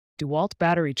DeWALT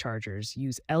battery chargers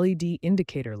use LED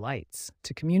indicator lights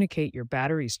to communicate your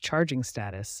battery's charging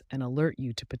status and alert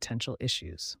you to potential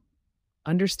issues.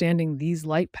 Understanding these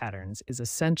light patterns is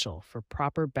essential for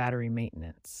proper battery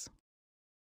maintenance.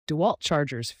 DeWALT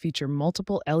chargers feature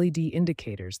multiple LED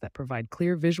indicators that provide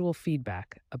clear visual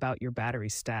feedback about your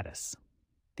battery's status.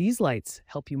 These lights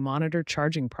help you monitor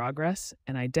charging progress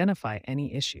and identify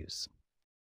any issues.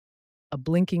 A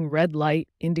blinking red light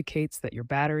indicates that your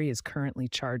battery is currently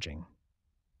charging.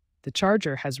 The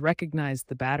charger has recognized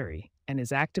the battery and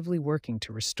is actively working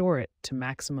to restore it to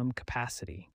maximum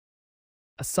capacity.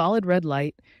 A solid red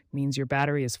light means your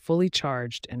battery is fully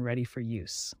charged and ready for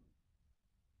use.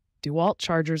 DeWALT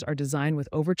chargers are designed with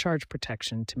overcharge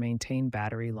protection to maintain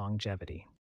battery longevity.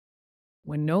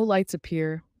 When no lights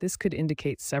appear, this could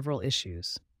indicate several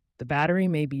issues. The battery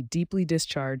may be deeply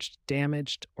discharged,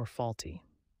 damaged, or faulty.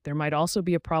 There might also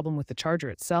be a problem with the charger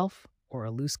itself or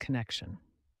a loose connection.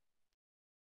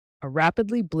 A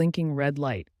rapidly blinking red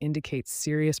light indicates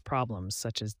serious problems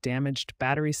such as damaged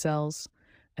battery cells,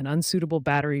 an unsuitable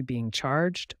battery being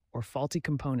charged, or faulty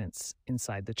components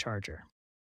inside the charger.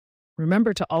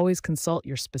 Remember to always consult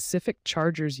your specific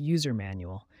charger's user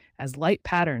manual, as light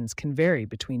patterns can vary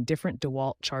between different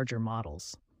DeWALT charger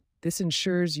models. This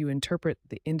ensures you interpret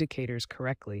the indicators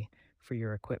correctly for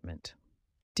your equipment.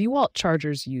 DeWALT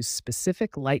chargers use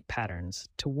specific light patterns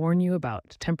to warn you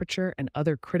about temperature and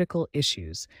other critical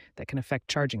issues that can affect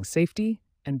charging safety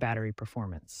and battery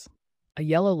performance. A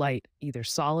yellow light, either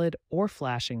solid or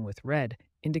flashing with red,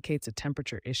 indicates a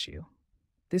temperature issue.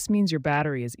 This means your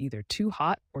battery is either too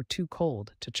hot or too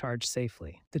cold to charge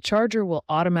safely. The charger will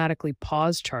automatically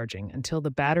pause charging until the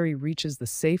battery reaches the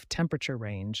safe temperature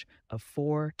range of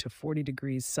 4 to 40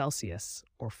 degrees Celsius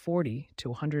or 40 to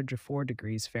 104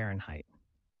 degrees Fahrenheit.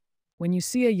 When you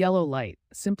see a yellow light,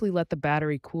 simply let the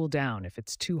battery cool down if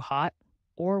it's too hot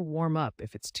or warm up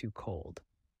if it's too cold.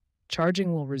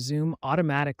 Charging will resume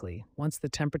automatically once the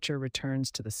temperature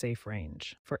returns to the safe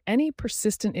range. For any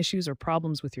persistent issues or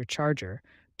problems with your charger,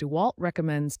 DeWALT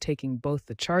recommends taking both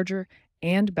the charger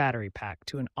and battery pack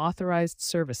to an authorized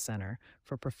service center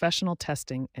for professional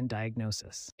testing and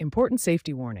diagnosis. Important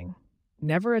safety warning: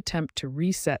 never attempt to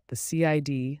reset the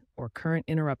CID or current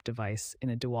interrupt device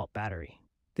in a DeWALT battery.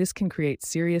 This can create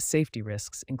serious safety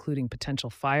risks, including potential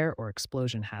fire or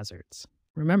explosion hazards.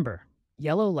 Remember,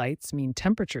 yellow lights mean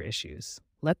temperature issues.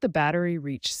 Let the battery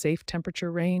reach safe temperature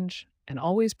range, and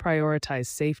always prioritize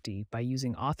safety by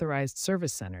using authorized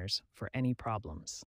service centers for any problems.